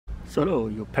So hello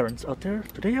you parents out there,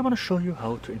 today I want to show you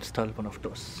how to install one of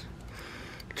those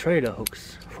trailer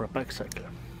hooks for a bicycle.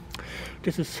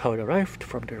 This is how it arrived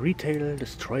from the retail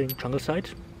destroying jungle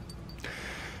site,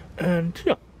 and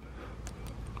yeah,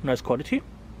 nice quality.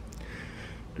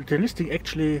 The listing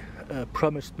actually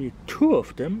promised me 2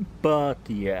 of them, but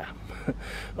yeah,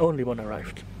 only one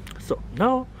arrived. So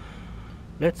now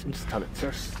let's install it.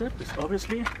 First step is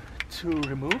obviously to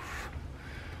remove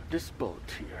this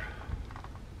bolt here.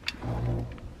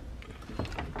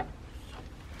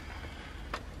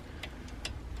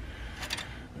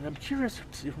 And I'm curious if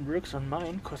this even works on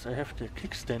mine, because I have the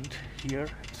kickstand here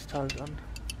installed on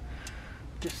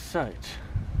this side.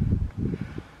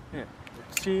 Yeah,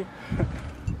 let's see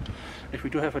if we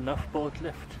do have enough bolt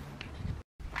left.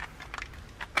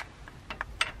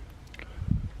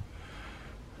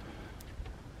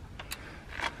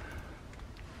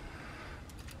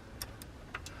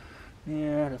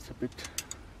 Yeah, that's a bit...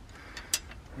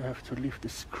 I have to leave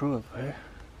this screw away,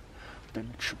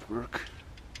 then it should work.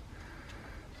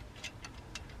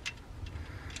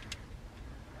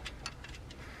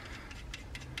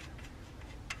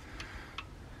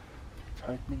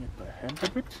 Tightening it by hand a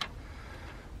bit.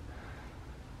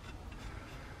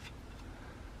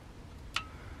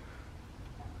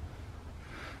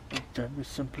 And then we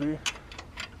simply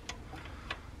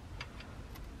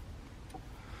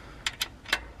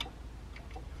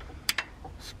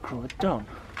screw it down.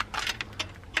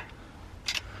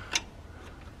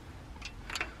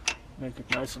 Make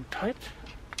it nice and tight,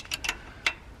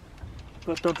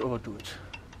 but don't overdo it.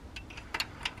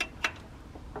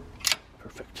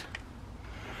 Perfect.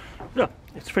 Yeah,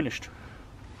 it's finished.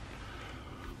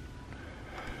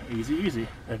 Easy, easy.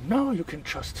 And now you can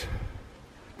just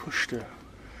push the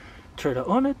trailer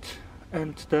on it,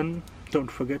 and then don't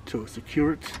forget to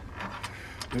secure it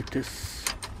with this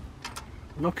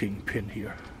locking pin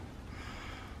here.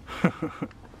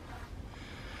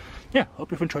 Yeah,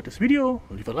 hope you've enjoyed this video.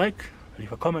 Leave a like,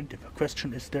 leave a comment if a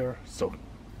question is there. So